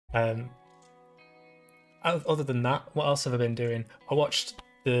Um, Other than that, what else have I been doing? I watched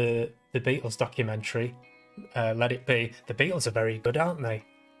the Beatles documentary, Let It Be. The Beatles are very good, aren't they?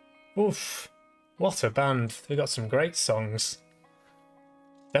 Oof, what a band! They got some great songs.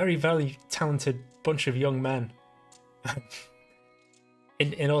 Very, very talented bunch of young men.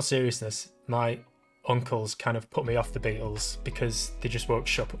 In all seriousness, my uncles kind of put me off the Beatles because they just won't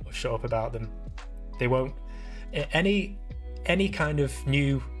shut up about them. They won't any kind of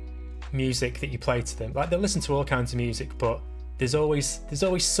new music that you play to them. Like, they'll listen to all kinds of music, but there's always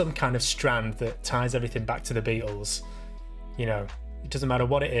some kind of strand that ties everything back to the Beatles. You know, it doesn't matter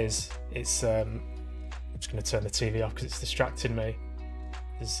what it is. It's I'm just going to turn the TV off because it's distracting me.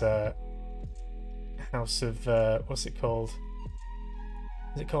 There's House of what's it called?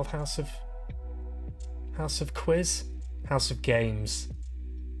 Is it called House of Quiz? House of Games.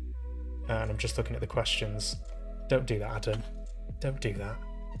 And I'm just looking at the questions. Don't do that, Adam. Don't do that.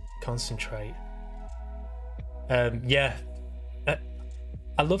 Concentrate. Yeah,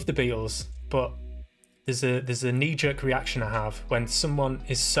 I love the Beatles, but there's a knee-jerk reaction I have when someone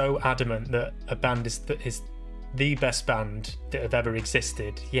is so adamant that a band is the best band that have ever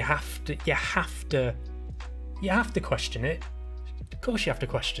existed. You have to question it. Of course, you have to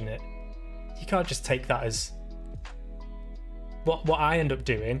question it. You can't just take that as what I end up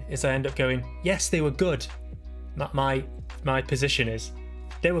doing. Is I end up going, yes, they were good. My position is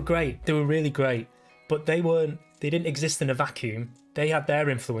they were great. They were really great, but they didn't exist in a vacuum. They had their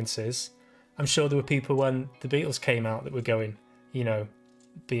influences. I'm sure there were people when the Beatles came out that were going, you know,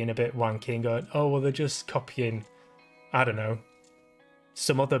 being a bit wanky and going, oh, well, they're just copying, I don't know,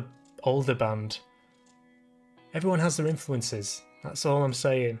 some other older band. Everyone has their influences. That's all I'm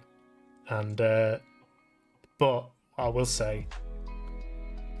saying. And but I will say,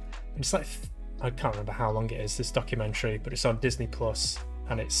 it's like, I can't remember how long it is, this documentary, but it's on Disney Plus,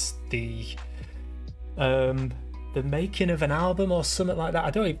 and it's the making of an album or something like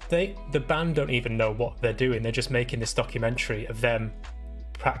that. The band don't even know what they're doing. They're just making this documentary of them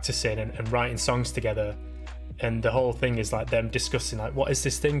practicing and writing songs together. And the whole thing is like them discussing, like, what is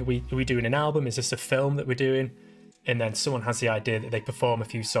this thing? Are we doing an album? Is this a film that we're doing? And then someone has the idea that they perform a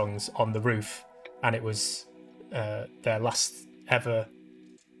few songs on the roof, and it was their last ever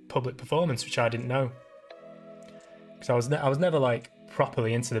public performance, which I didn't know, because I was never like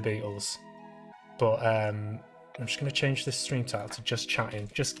properly into the Beatles. But I'm just going to change this stream title to just chatting,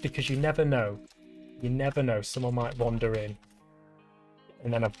 just because you never know. Someone might wander in,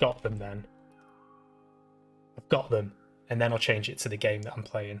 and then I've got them, and then I'll change it to the game that I'm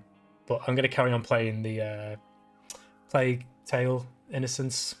playing. But I'm going to carry on playing the Plague Tale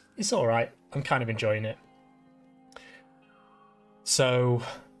Innocence. It's all right. I'm kind of enjoying it. So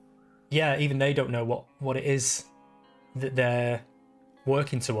yeah, even they don't know what it is that they're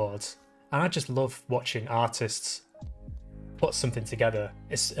working towards. And I just love watching artists put something together.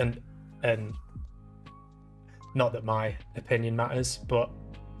 And not that my opinion matters, but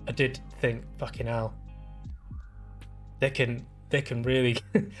I did think, fucking hell, they can really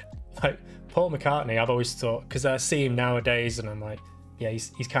like Paul McCartney. I've always thought, because I see him nowadays, and I'm like, yeah,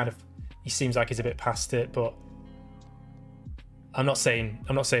 he's kind of, he seems like he's a bit past it, but I'm not saying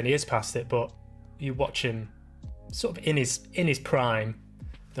he is past it, but you watch him sort of in his prime.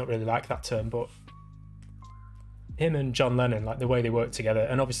 Don't really like that term, but him and John Lennon, like the way they work together,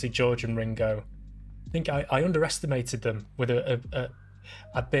 and obviously George and Ringo. I think I underestimated them with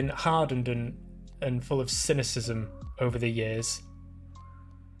I've been hardened and full of cynicism over the years.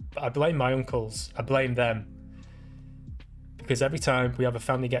 But I blame my uncles. I blame them, because every time we have a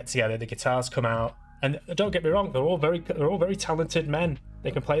family get together, the guitars come out. And don't get me wrong, they're all very talented men.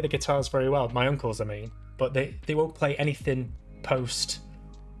 They can play the guitars very well. My uncles, I mean, but they won't play anything post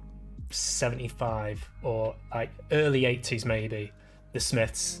 75 or like early 80s maybe. The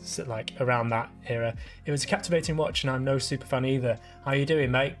Smiths, so like around that era. It was a captivating watch, and I'm no super fan either. How you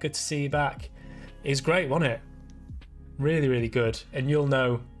doing, mate? Good to see you back. It's great, wasn't it? Really, really good. And you'll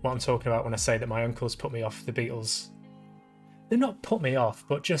know what I'm talking about when I say that my uncles put me off the Beatles. They're not put me off,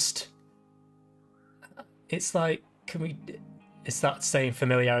 but just, it's like, it's that saying,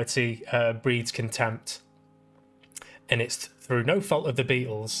 familiarity breeds contempt. And it's through no fault of the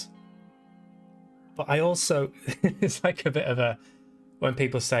Beatles. But I also, it's like a bit of a, when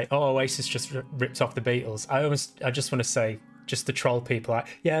people say, oh, Oasis just ripped off the Beatles, I just want to say, just to troll people, like,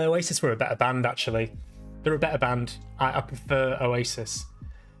 yeah, Oasis were a better band, actually. They're a better band. I prefer Oasis.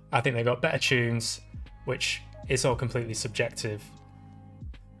 I think they got better tunes, which is all completely subjective.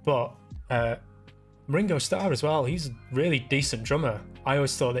 But Ringo Starr as well, he's a really decent drummer. I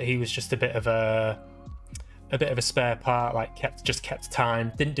always thought that he was just a bit of a a bit of a spare part, like kept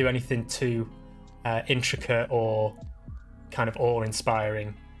time, didn't do anything too intricate or kind of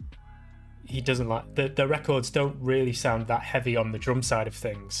awe-inspiring. He doesn't like the records don't really sound that heavy on the drum side of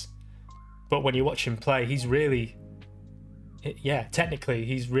things, but when you watch him play, he's really, yeah, technically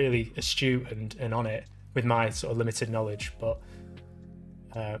he's really astute and on it with my sort of limited knowledge. But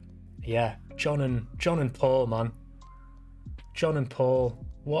yeah, John and Paul, man. John and Paul,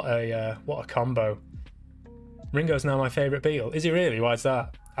 what a combo. Ringo's now my favourite Beatle. Is he really? Why is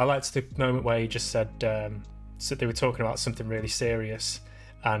that? I liked the moment where he just said, so they were talking about something really serious,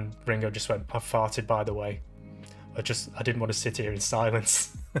 and Ringo just went, "I farted, by the way. I didn't want to sit here in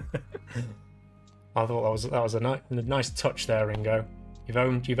silence." I thought that was a nice touch there, Ringo. You've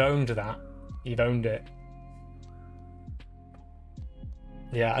owned that. You've owned it.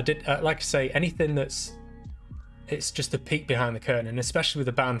 Yeah, I did. Like I say, anything it's just a peek behind the curtain, and especially with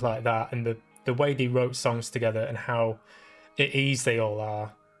a band like that, and the way they wrote songs together and how at ease they all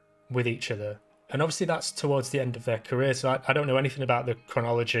are with each other. And obviously that's towards the end of their career, so I don't know anything about the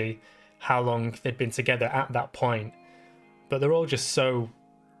chronology, how long they'd been together at that point, but they're all just so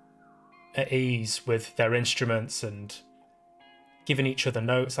at ease with their instruments and giving each other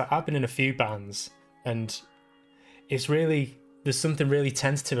notes. Like, I've been in a few bands, and it's really, there's something really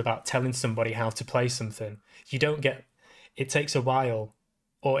tentative about telling somebody how to play something. You don't get, it takes a while,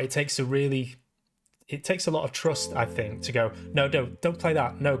 or it takes a lot of trust, I think, to go, no, don't play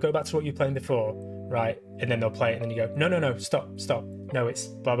that. No, go back to what you were playing before, right? And then they'll play it, and then you go, no, stop. No, it's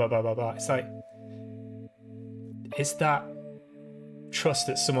blah, blah, blah, blah, blah. It's like, it's that trust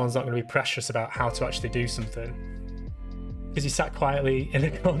that someone's not going to be precious about how to actually do something. Because he sat quietly in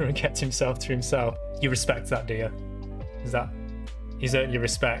a corner and kept himself to himself. You respect that, do you? He's earned your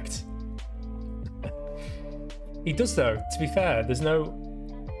respect. He does, though, to be fair. There's no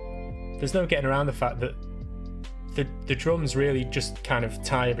getting around the fact that the drums really just kind of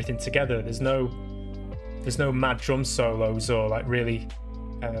tie everything together. There's no mad drum solos or like really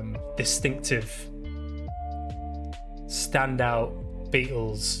distinctive standout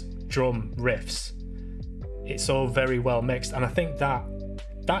Beatles drum riffs. It's all very well mixed, and I think that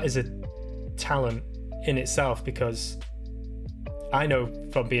is a talent in itself, because I know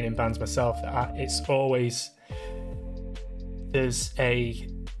from being in bands myself that it's always, there's a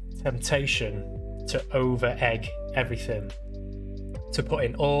temptation to over egg everything, to put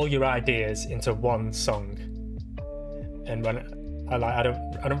in all your ideas into one song. And when I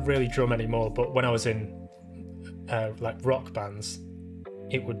don't really drum anymore, but when I was in like rock bands,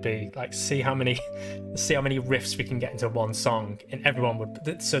 it would be like, see how many riffs we can get into one song, and everyone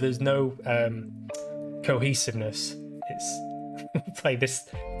would, so there's no cohesiveness. It's play this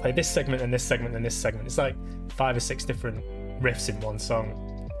segment and this segment and this segment. It's like 5 or 6 different riffs in one song.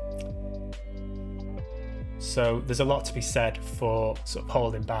 So there's a lot to be said for sort of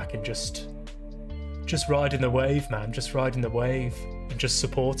holding back and just riding the wave, man. Just riding the wave and just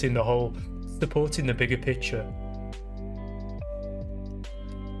supporting the bigger picture.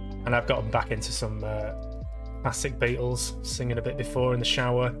 And I've gotten back into some classic Beatles, singing a bit before in the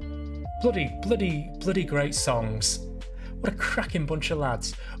shower. Bloody great songs. What a cracking bunch of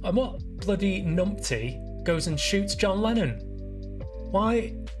lads. And what bloody numpty goes and shoots John Lennon? Why?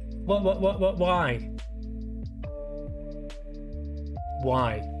 What?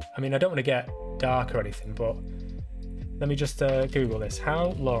 Why? I mean, I don't want to get dark or anything, but let me just Google this. How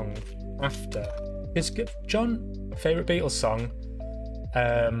long after is John favourite Beatles song?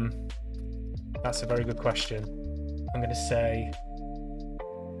 That's a very good question. I'm going to say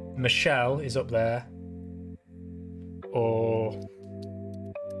Michelle is up there, or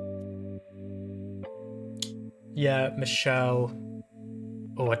yeah, Michelle.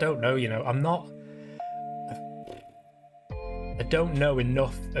 Oh, I don't know. I don't know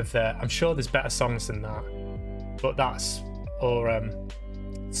enough of their. I'm sure there's better songs than that, but that's or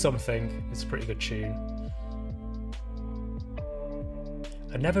Something. It's a pretty good tune.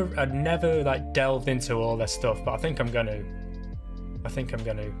 I never like delved into all their stuff, but I think I'm gonna.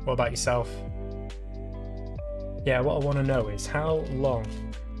 What about yourself? Yeah, what I want to know is how long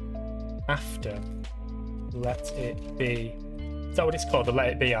after Let It Be. Is that what it's called? The Let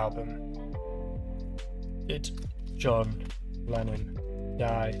It Be album. Did John Lennon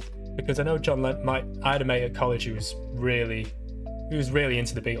die? Because I know John Lennon. I had a mate at college who was really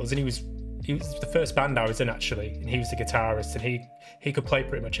into the Beatles, and he was the first band I was in, actually, and he was the guitarist, and he could play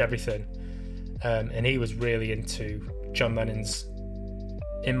pretty much everything, and he was really into John Lennon's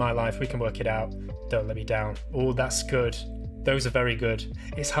In My Life, We Can Work It Out, Don't Let Me Down. Oh, that's good. Those are very good.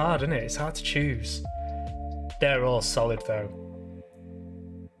 It's hard, isn't it? It's hard to choose. They're all solid, though.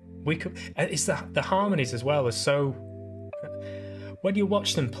 We could. It's the harmonies as well are so. When you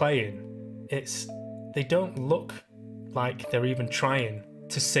watch them playing, they don't look like they're even trying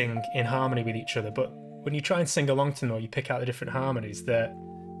to sing in harmony with each other. But when you try and sing along to them, or you pick out the different harmonies, they're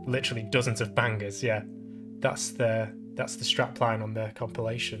literally dozens of bangers. Yeah, that's the strap line on the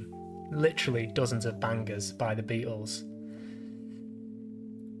compilation. Literally dozens of bangers by the Beatles.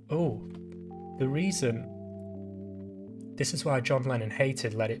 Oh, the reason. This is why John Lennon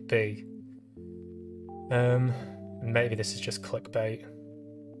hated Let It Be. Maybe this is just clickbait.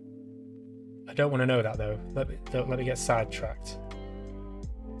 I don't want to know that though. Don't let me get sidetracked.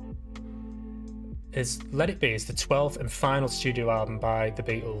 Let It Be is the 12th and final studio album by the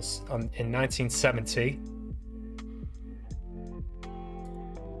Beatles in 1970.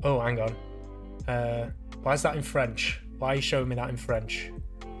 Oh, hang on. Why is that in French? Why are you showing me that in French?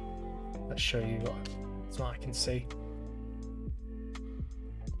 Let's show you what I can see.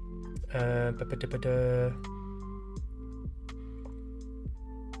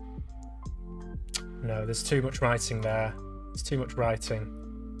 No, there's too much writing there. There's too much writing.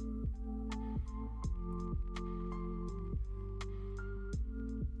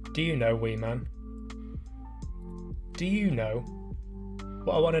 Do you know, wee man? Do you know?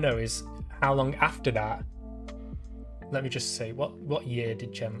 What I want to know is how long after that. Let me just see. What year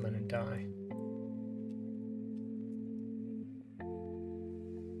did John Lennon die?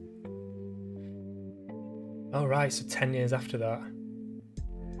 Oh, right, so 10 years after that.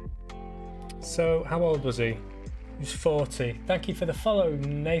 So, how old was he? He was 40. Thank you for the follow,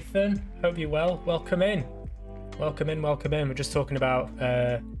 Nathan. Hope you're well. Welcome in. Welcome in, welcome in. We're just talking about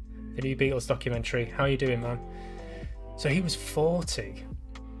the new Beatles documentary. How are you doing, man? So he was 40.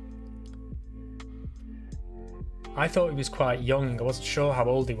 I thought he was quite young. I wasn't sure how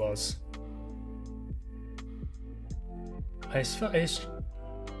old he was.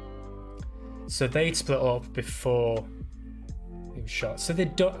 So they'd split up before he was shot. So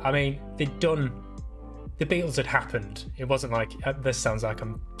they'd done. I mean, they'd done. The Beatles had happened. It wasn't like this. Sounds like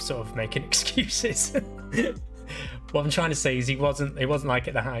I'm sort of making excuses. What I'm trying to say is he wasn't. It wasn't like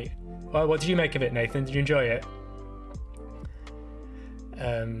at the height. Well, what did you make of it, Nathan? Did you enjoy it?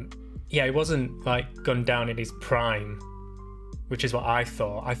 Yeah, he wasn't like gone down in his prime, which is what I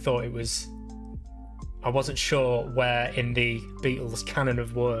thought. I thought it was. I wasn't sure where in the Beatles canon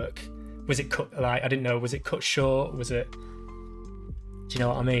of work was it cut. Like I didn't know. Was it cut short? Was it? Do you know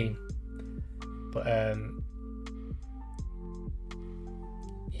what I mean? But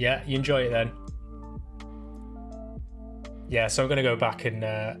yeah, you enjoy it then. Yeah, so I'm gonna go back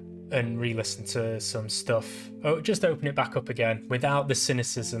and re-listen to some stuff. Oh, just open it back up again without the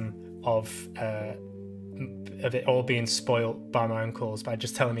cynicism of it all being spoilt by my uncles by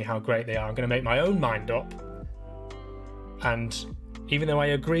just telling me how great they are. I'm going to make my own mind up, and even though I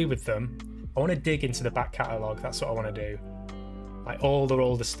agree with them, I want to dig into the back catalogue. That's what I want to do, like all the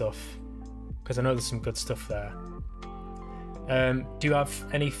older stuff, because I know there's some good stuff there. Do you have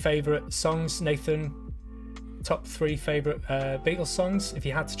any favourite songs, Nathan? Top 3 favourite Beatles songs, if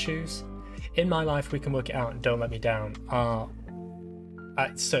you had to choose? In My Life, We Can Work It Out, and Don't Let Me Down are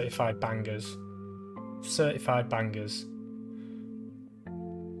certified bangers. Certified bangers.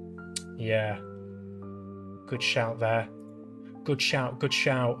 Yeah. Good shout there. Good shout, good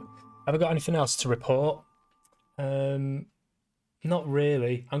shout. Have I got anything else to report? Not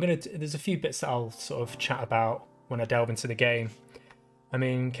really. There's a few bits that I'll sort of chat about when I delve into the game. I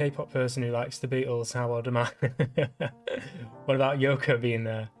mean, K-pop person who likes the Beatles, how old am I? What about Yoko being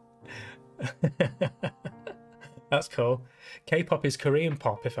there? That's cool. K-pop is Korean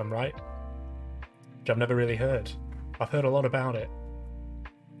pop, if I'm right. Which I've never really heard. I've heard a lot about it.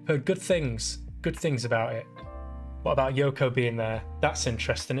 Heard good things about it. What about Yoko being there? That's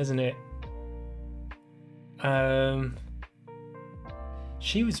interesting, isn't it?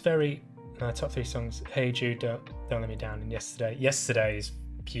 She was very... top 3 songs. Hey Jude, Don't Let Me Down, and Yesterday. Yesterday is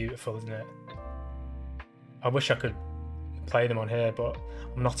beautiful, isn't it? I wish I could play them on here, but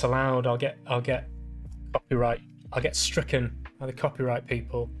I'm not allowed. I'll get copyright. I'll get stricken by the copyright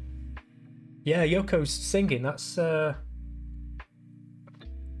people. Yeah, Yoko's singing. That's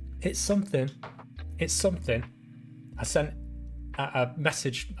it's something. It's something. I sent a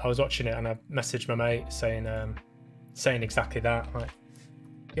message. I was watching it and I messaged my mate saying exactly that. Like,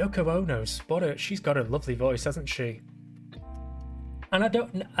 Yoko Ono's she's got a lovely voice, hasn't she? And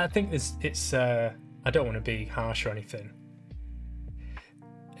I think it's I don't want to be harsh or anything.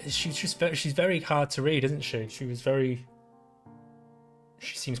 She's very hard to read, isn't she? She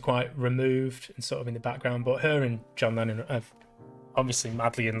seems quite removed and sort of in the background, but her and John Lennon are obviously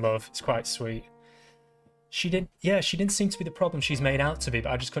madly in love. It's quite sweet. She did, yeah, she didn't seem to be the problem she's made out to be,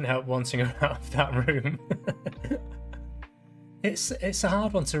 but I just couldn't help wanting her out of that room. It's a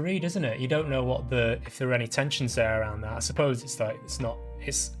hard one to read, isn't it? You don't know if there are any tensions there around that. I suppose it's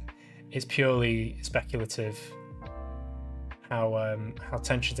purely speculative. How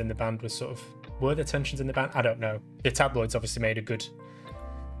tensions in the band were there tensions in the band? I don't know. The tabloids obviously made a good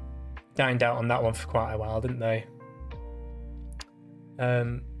dined out on that one for quite a while, didn't they?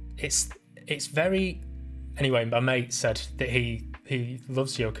 It's very. Anyway, my mate said that he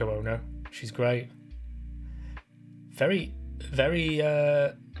loves Yoko Ono. She's great. Very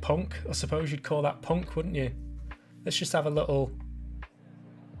punk, I suppose you'd call that punk, wouldn't you? Let's have a little.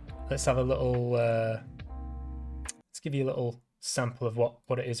 Let's give you a little sample of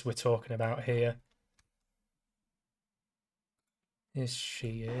what it is we're talking about here. Here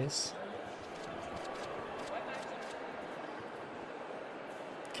she is.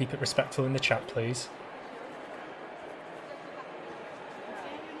 Keep it respectful in the chat, please.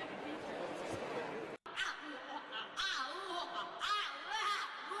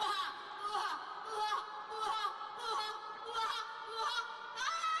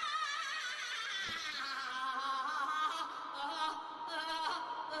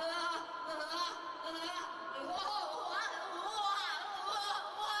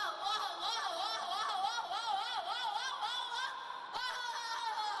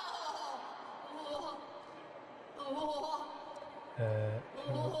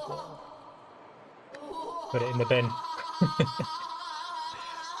 Put it in the bin.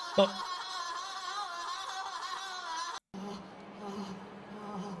 Oh.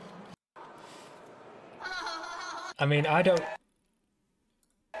 I mean, I don't...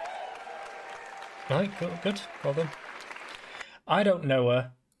 Right, good. Well done. I don't know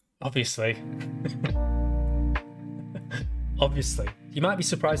her, obviously. Obviously. You might be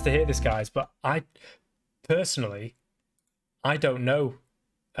surprised to hear this, guys, but I don't know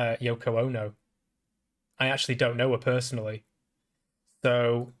Yoko Ono. I actually don't know her personally.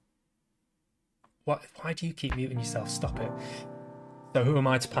 So, why do you keep muting yourself? Stop it. So who am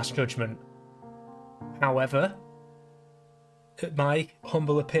I to pass judgment? However, in my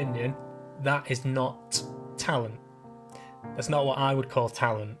humble opinion, that is not talent. That's not what I would call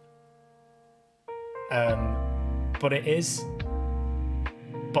talent. But it is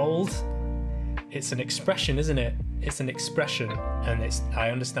bold. It's an expression, isn't it? It's an expression, and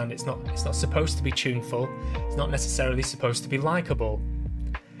I understand it's not supposed to be tuneful. It's not necessarily supposed to be likable.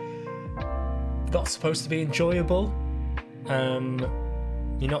 It's not supposed to be enjoyable.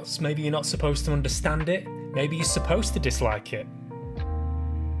 Maybe you're not supposed to understand it. Maybe you're supposed to dislike it.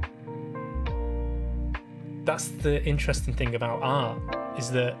 That's the interesting thing about art,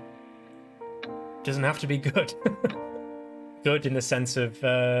 is that it doesn't have to be good. Good in the sense of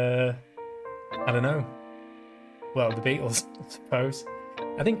I don't know. Well, the Beatles, I suppose.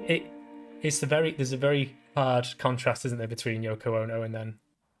 I think there's a very hard contrast, isn't there, between Yoko Ono and then,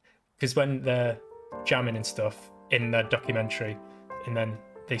 because when they're jamming and stuff in their documentary, and then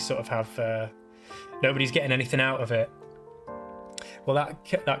they sort of have nobody's getting anything out of it. Well,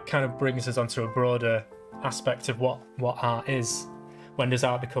 that kind of brings us onto a broader aspect of what art is. When does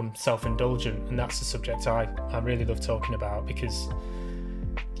art become self-indulgent? And that's a subject I really love talking about, because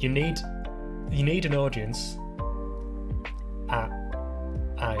you need an audience.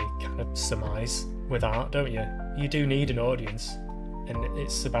 I kind of surmise with art, don't you? You do need an audience, and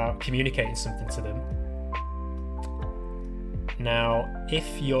it's about communicating something to them. Now,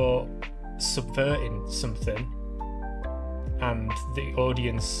 if you're subverting something and the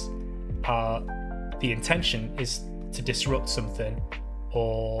audience the intention is to disrupt something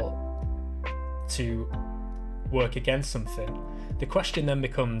or to work against something, the question then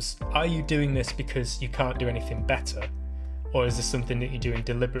becomes, are you doing this because you can't do anything better? Or is this something that you're doing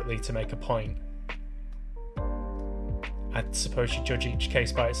deliberately to make a point? I suppose you judge each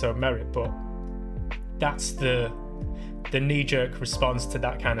case by its own merit, but that's the knee-jerk response to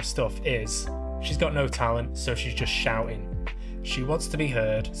that kind of stuff is, she's got no talent, so she's just shouting. She wants to be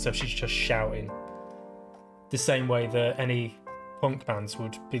heard, so she's just shouting. The same way that any punk bands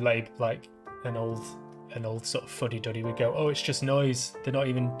would be labelled like an old sort of fuddy-duddy would go, oh, it's just noise. They're not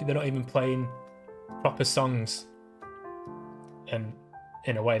even playing proper songs. And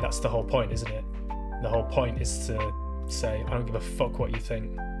in a way, that's the whole point, isn't it? The whole point is to say, I don't give a fuck what you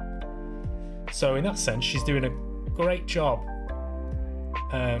think. So in that sense, she's doing a great job.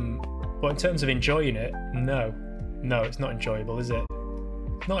 But in terms of enjoying it, no, it's not enjoyable, is it?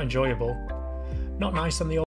 Not enjoyable. Not nice on the